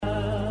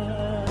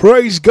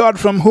Praise God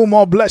from whom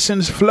all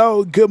blessings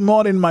flow. Good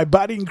morning, my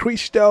body in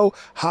Christo.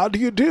 How do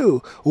you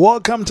do?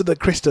 Welcome to the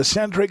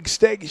Christocentric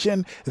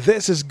station.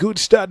 This is Good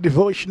Start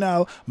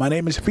Devotional. My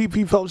name is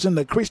P.P. Folsom,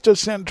 the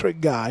Christocentric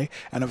guy.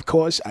 And of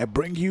course, I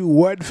bring you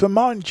Word for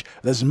Munch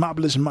this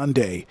marvelous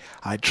Monday.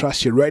 I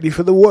trust you're ready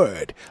for the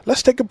Word.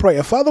 Let's take a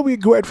prayer. Father, we're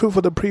grateful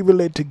for the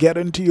privilege to get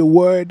into your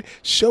Word.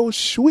 So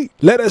sweet.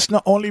 Let us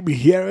not only be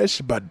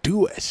hearers, but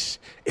doers.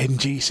 In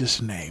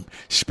Jesus' name,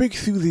 speak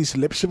through these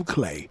lips of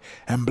clay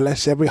and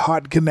bless every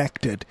heart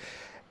connected.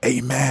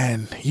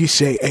 Amen. You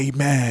say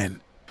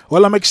amen.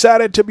 Well, I'm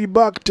excited to be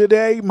back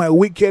today. My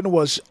weekend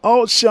was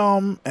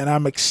awesome and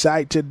I'm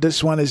excited.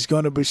 This one is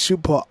going to be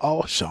super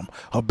awesome,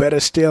 or better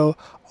still,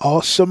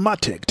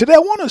 awesomatic. Today I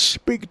want to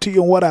speak to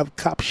you on what I've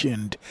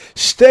captioned.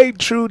 Stay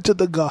true to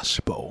the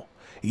gospel.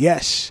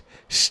 Yes,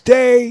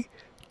 stay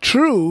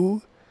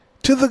true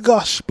to the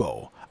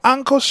gospel.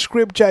 Anchor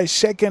scripture is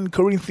 2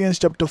 Corinthians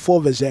chapter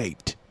 4 verse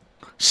 8.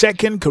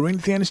 2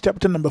 Corinthians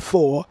chapter number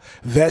 4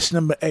 verse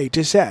number 8.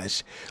 It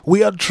says,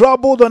 "We are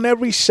troubled on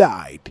every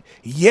side,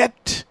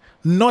 yet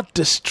not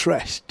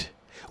distressed.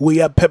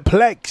 We are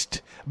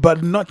perplexed,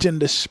 but not in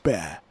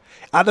despair."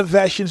 Other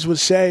versions would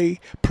say,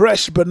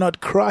 pressed but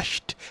not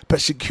crushed,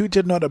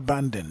 persecuted not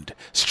abandoned,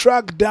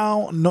 struck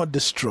down not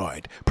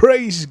destroyed.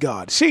 Praise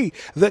God. See,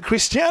 the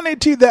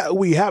Christianity that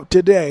we have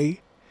today,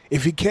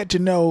 if you care to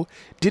know,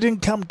 didn't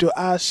come to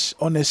us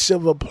on a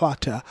silver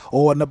platter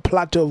or on a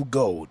platter of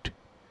gold.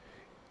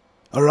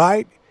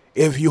 Alright?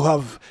 If you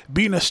have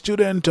been a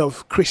student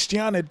of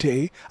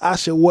Christianity,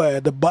 as it were,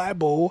 the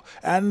Bible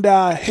and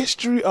the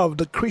history of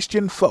the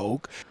Christian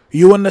folk,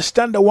 you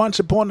understand that once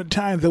upon a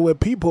time there were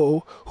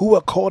people who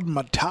were called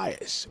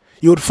martyrs.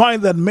 You would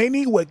find that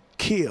many were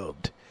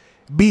killed,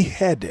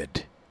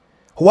 beheaded.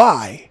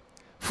 Why?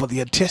 For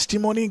their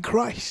testimony in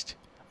Christ.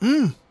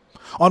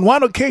 On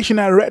one occasion,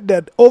 I read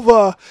that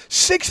over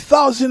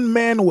 6,000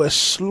 men were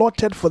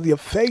slaughtered for their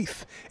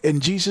faith in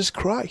Jesus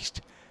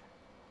Christ.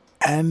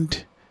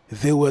 And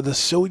they were the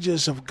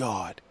soldiers of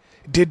God.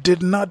 They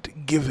did not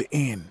give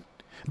in.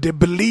 They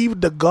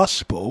believed the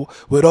gospel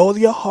with all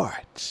their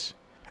hearts.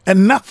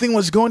 And nothing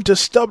was going to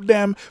stop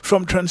them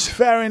from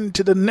transferring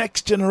to the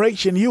next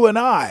generation, you and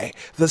I,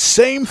 the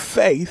same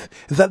faith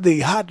that they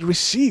had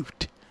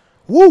received.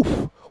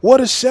 Woo! What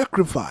a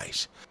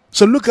sacrifice.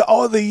 So look at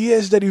all the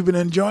years that you've been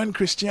enjoying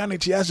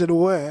Christianity, as it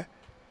were.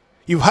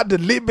 You've had the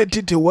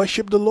liberty to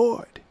worship the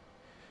Lord,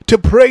 to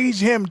praise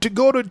Him, to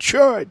go to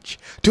church,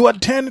 to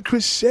attend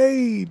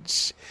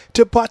crusades,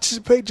 to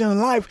participate in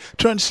life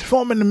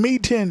transforming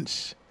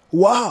meetings.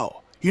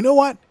 Wow. You know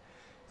what?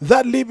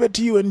 That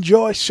liberty you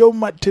enjoy so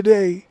much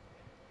today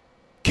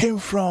came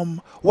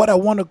from what I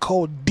want to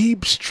call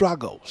deep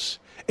struggles.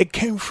 It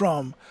came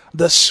from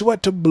the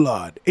sweat of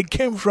blood. It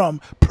came from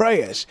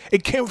prayers.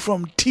 It came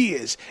from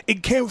tears.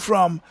 It came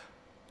from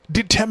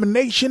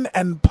determination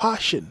and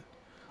passion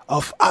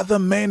of other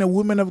men and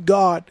women of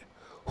God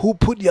who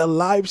put their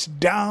lives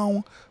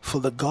down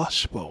for the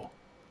gospel.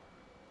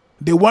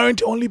 They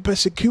weren't only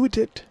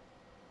persecuted.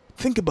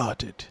 Think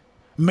about it.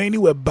 Many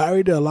were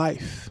buried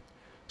alive.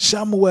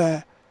 Some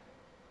were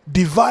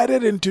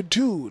divided into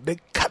two. They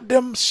cut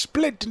them,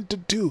 split into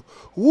two.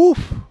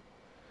 Woof!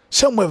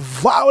 Some were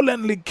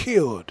violently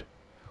killed.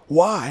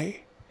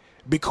 Why?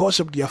 Because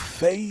of their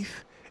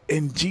faith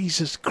in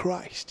Jesus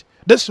Christ.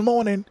 This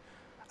morning,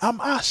 I'm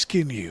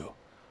asking you,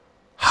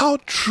 how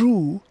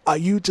true are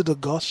you to the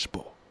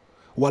gospel?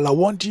 Well, I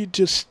want you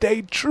to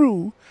stay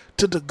true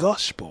to the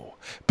gospel.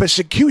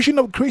 Persecution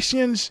of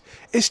Christians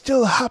is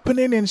still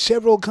happening in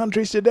several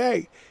countries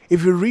today.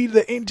 If you read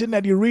the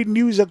internet, you read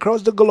news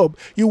across the globe,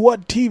 you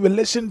watch TV,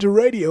 listen to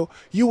radio,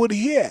 you would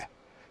hear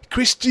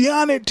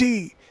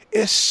Christianity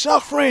is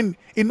suffering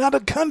in other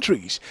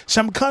countries.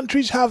 Some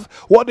countries have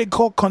what they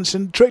call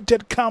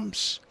concentrated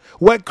camps,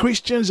 where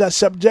Christians are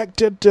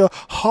subjected to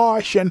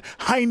harsh and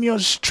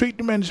heinous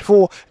treatments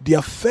for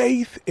their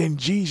faith in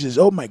Jesus.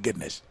 Oh my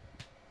goodness.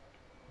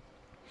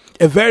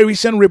 A very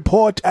recent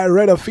report I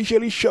read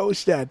officially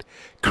shows that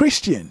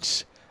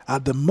Christians are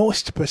the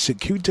most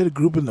persecuted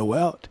group in the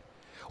world.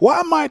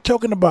 Why am I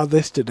talking about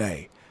this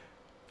today?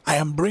 I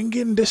am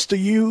bringing this to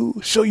you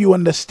so you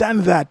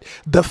understand that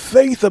the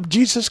faith of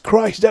Jesus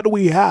Christ that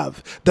we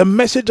have, the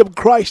message of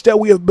Christ that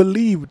we have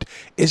believed,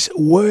 is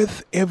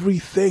worth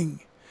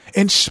everything.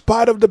 In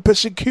spite of the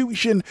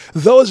persecution,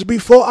 those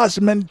before us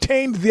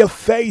maintained their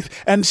faith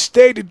and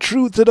stayed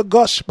true to the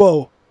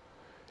gospel.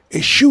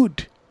 It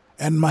should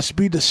and must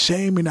be the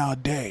same in our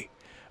day.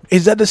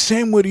 Is that the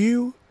same with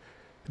you?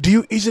 Do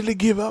you easily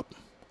give up?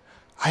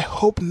 I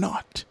hope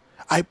not.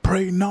 I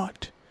pray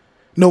not.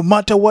 No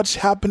matter what's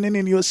happening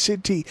in your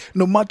city,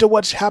 no matter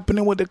what's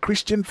happening with the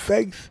Christian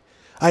faith,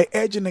 I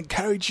urge and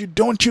encourage you,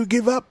 don't you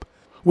give up.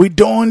 We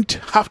don't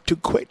have to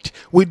quit.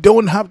 We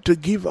don't have to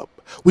give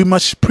up. We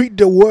must preach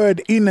the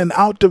word in and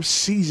out of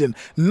season.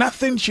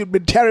 Nothing should be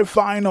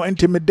terrifying or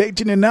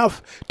intimidating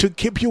enough to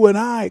keep you and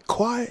I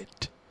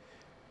quiet.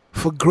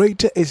 For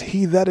greater is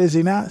He that is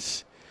in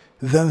us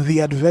than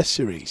the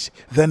adversaries,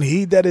 than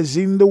he that is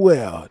in the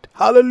world.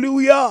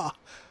 Hallelujah.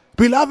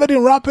 Beloved,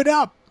 and wrap it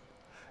up.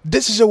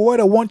 This is a word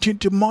I want you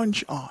to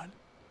munch on.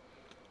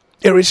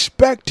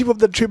 Irrespective of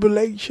the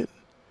tribulation,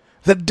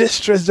 the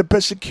distress, the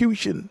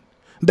persecution,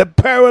 the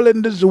peril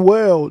in this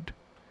world.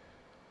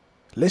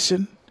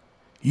 Listen,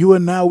 you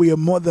and I, we are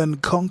more than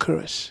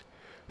conquerors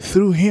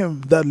through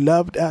Him that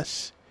loved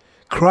us,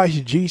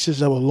 Christ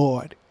Jesus our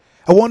Lord.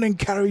 I want to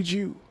encourage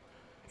you,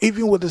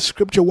 even with the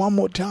scripture one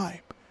more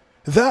time,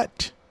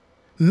 that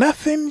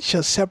nothing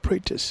shall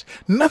separate us.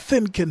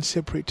 Nothing can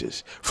separate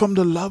us from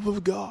the love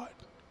of God.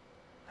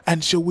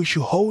 And so we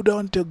should hold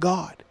on to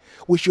God.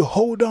 We should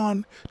hold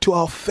on to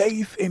our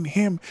faith in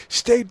Him.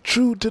 Stay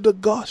true to the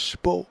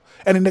gospel.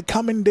 And in the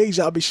coming days,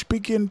 I'll be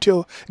speaking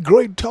to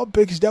great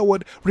topics that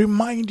would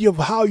remind you of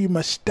how you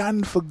must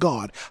stand for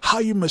God, how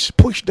you must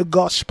push the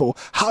gospel,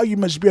 how you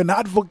must be an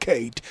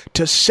advocate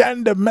to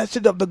send the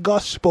message of the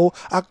gospel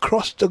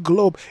across the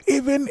globe,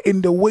 even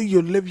in the way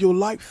you live your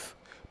life.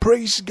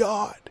 Praise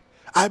God.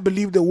 I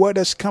believe the word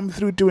has come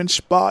through to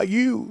inspire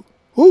you.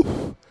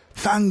 Oof.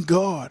 Thank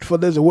God for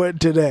this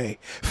word today.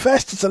 1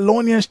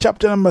 Thessalonians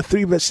chapter number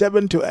 3 verse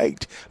 7 to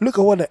 8. Look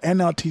at what the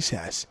NLT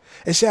says.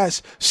 It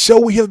says, "So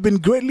we have been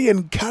greatly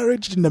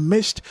encouraged in the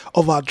midst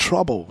of our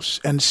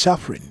troubles and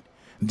suffering,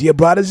 dear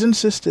brothers and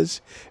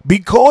sisters,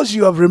 because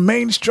you have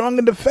remained strong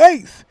in the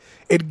faith.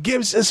 It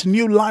gives us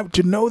new life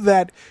to know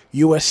that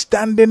you are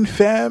standing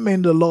firm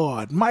in the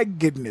Lord." My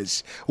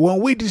goodness,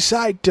 when we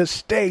decide to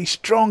stay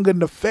strong in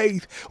the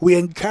faith, we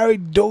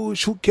encourage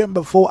those who came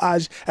before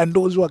us and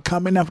those who are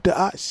coming after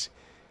us.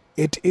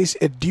 It is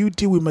a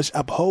duty we must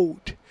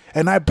uphold.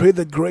 And I pray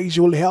the grace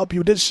will help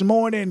you this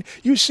morning.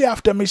 You say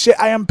after me, say,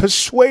 "I am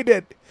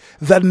persuaded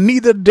that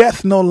neither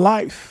death nor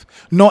life,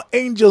 nor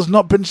angels,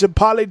 nor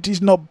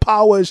principalities, nor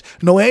powers,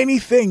 nor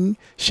anything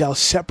shall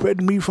separate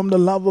me from the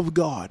love of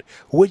God,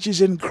 which is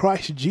in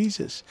Christ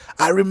Jesus.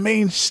 I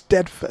remain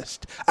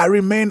steadfast. I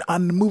remain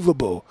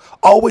unmovable,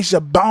 always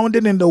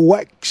abounding in the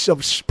works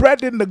of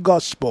spreading the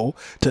gospel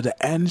to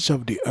the ends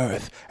of the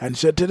earth." And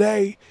so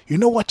today, you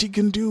know what you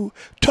can do?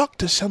 Talk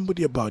to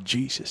somebody about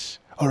Jesus.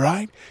 All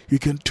right, you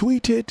can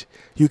tweet it,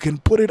 you can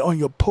put it on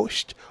your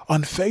post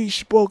on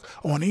Facebook,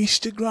 on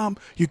Instagram,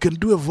 you can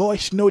do a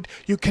voice note,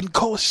 you can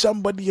call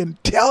somebody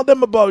and tell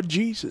them about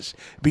Jesus,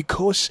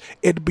 because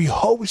it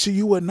behoves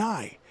you and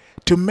I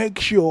to make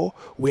sure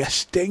we are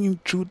staying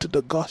true to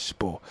the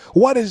gospel.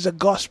 What is the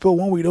gospel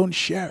when we don't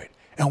share it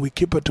and we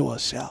keep it to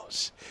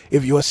ourselves?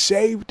 If you are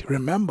saved,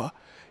 remember,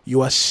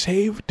 you are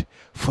saved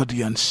for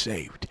the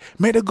unsaved.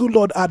 May the good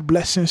Lord add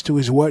blessings to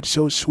His word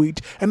so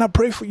sweet. And I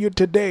pray for you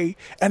today,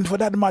 and for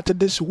that matter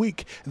this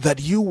week, that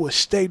you will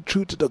stay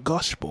true to the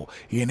gospel.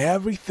 In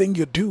everything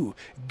you do,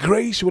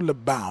 grace will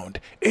abound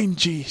in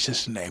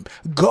Jesus' name.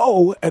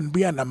 Go and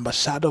be an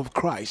ambassador of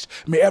Christ.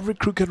 May every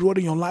crooked road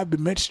in your life be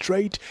made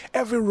straight,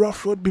 every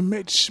rough road be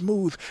made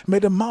smooth. May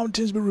the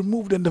mountains be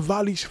removed and the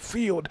valleys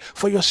filled.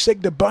 For your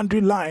sake, the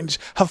boundary lines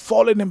have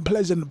fallen in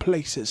pleasant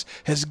places.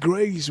 His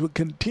grace will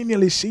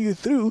continually see you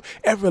through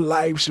every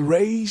life's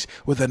race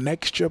with an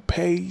extra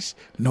pace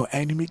no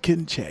enemy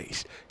can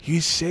chase. You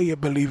say you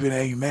believe in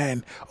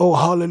amen. Oh,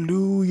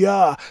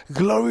 hallelujah.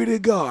 Glory to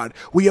God.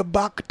 We are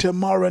back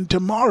tomorrow, and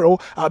tomorrow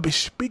I'll be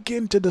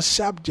speaking to the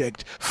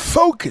subject,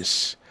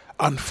 focus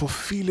on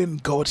fulfilling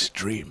God's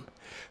dream.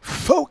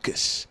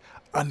 Focus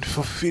on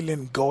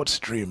fulfilling God's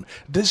dream.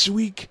 This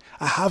week,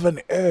 I have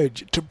an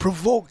urge to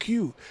provoke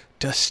you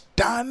to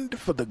stand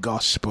for the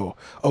gospel.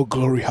 Oh,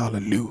 glory,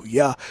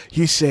 hallelujah.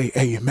 You say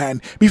amen.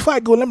 Before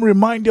I go, let me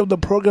remind you of the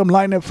program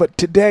lineup for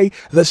today,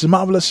 this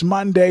marvelous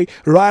Monday.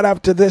 Right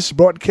after this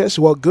broadcast,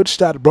 Good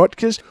Start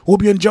broadcast, we'll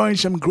be enjoying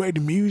some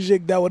great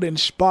music that would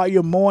inspire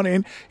your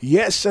morning.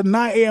 Yes, at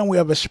 9 a.m. we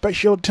have a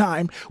special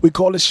time. We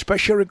call it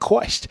Special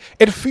Request.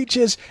 It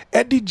features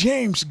Eddie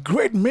James,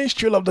 great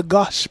minstrel of the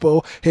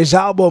gospel. His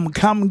album,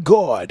 Come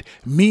God,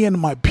 Me and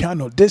My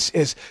Piano. This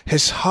is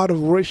his heart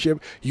of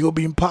worship. You'll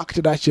be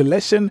impacted as you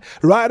listen.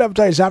 Right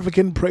after his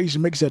African praise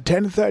mix at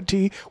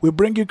 10:30, we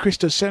bring you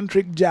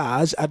Christocentric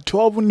jazz at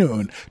 12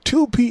 noon.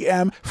 2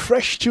 p.m.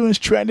 fresh tunes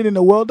trending in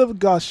the world of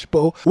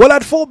gospel. Well,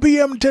 at 4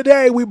 p.m.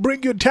 today, we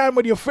bring you time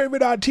with your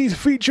favorite artists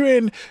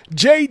featuring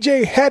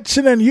JJ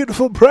Hedson and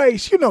Youthful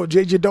Praise. You know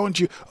JJ, don't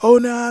you? Oh,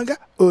 Naga.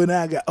 Oh,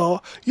 Naga.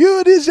 Oh,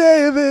 you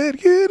deserve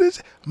it. You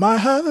deserve. My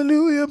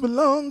hallelujah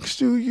belongs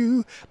to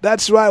you.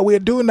 That's right. We're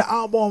doing the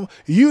album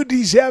You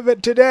Deserve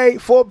It today,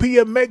 4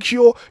 p.m. Make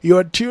sure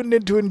you're tuned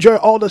in to enjoy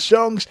all the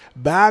songs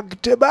back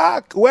to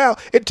back. Well,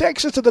 it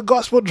takes us to the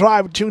Gospel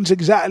Drive tunes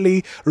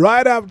exactly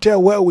right after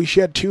where we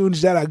share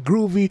tunes that are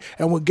groovy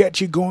and will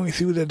get you going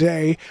through the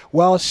day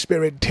well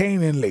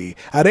spiritainly.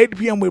 At 8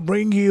 p.m. we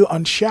bring you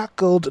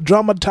Unshackled,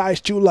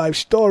 dramatized true life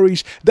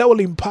stories that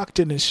will impact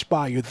and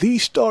inspire you.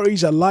 These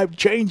stories are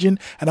life-changing,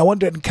 and I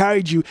want to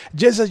encourage you,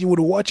 just as you would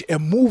watch a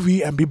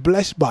movie and be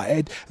blessed by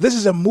it, this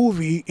is a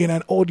movie in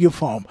an audio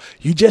form.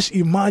 You just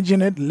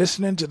imagine it,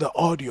 listening to the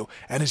audio,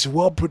 and it's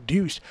well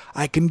produced.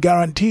 I can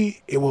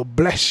guarantee it will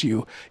bless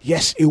you.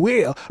 Yes, it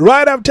will.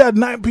 Right after at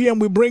 9 p.m.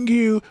 we bring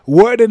you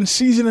Word and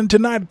Season, and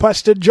tonight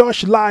Pastor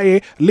Josh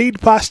Laye, lead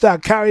pastor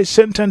at Carrie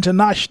Center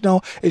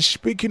International, is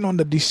speaking on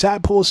the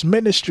disciples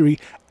ministry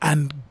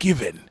and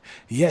giving.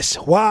 Yes,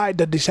 why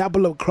the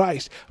disciple of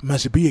Christ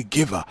must be a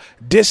giver.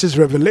 This is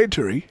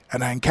revelatory,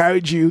 and I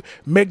encourage you,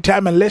 make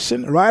time and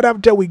listen right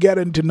after we get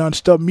into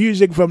non-stop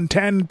music from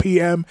 10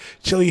 p.m.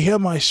 till you hear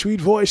my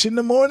sweet voice in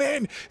the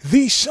morning.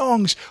 These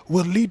songs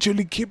will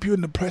literally keep you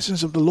in the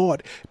presence of the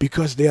Lord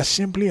because they are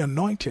simply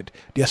anointed.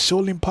 They are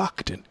soul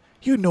impacting.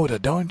 You know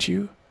that, don't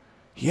you?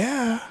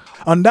 Yeah.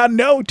 On that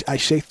note, I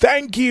say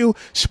thank you.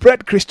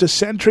 Spread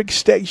Christocentric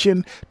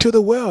Station to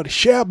the world.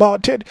 Share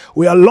about it.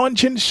 We are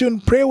launching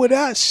soon. Pray with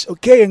us.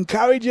 Okay,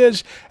 encourage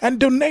us and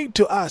donate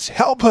to us.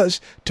 Help us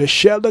to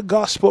share the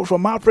gospel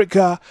from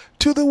Africa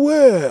to the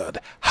world.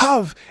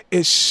 Have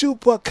a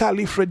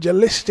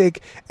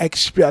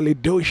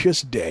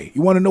supercalifragilisticexpialidocious day.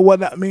 You want to know what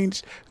that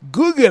means?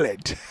 Google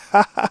it.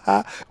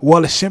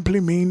 Well, it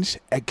simply means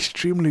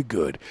extremely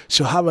good.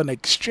 So have an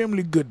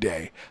extremely good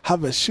day.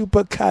 Have a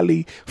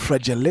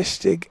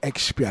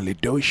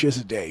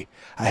supercalifragilisticexpialidocious day.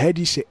 I heard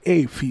you say,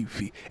 hey,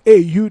 Fifi. Hey,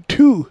 you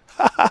too.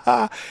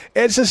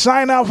 It's a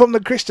sign out from the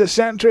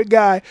Christocentric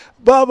guy.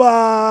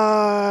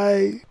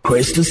 Bye-bye.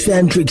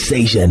 Christocentric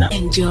Station.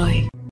 Enjoy.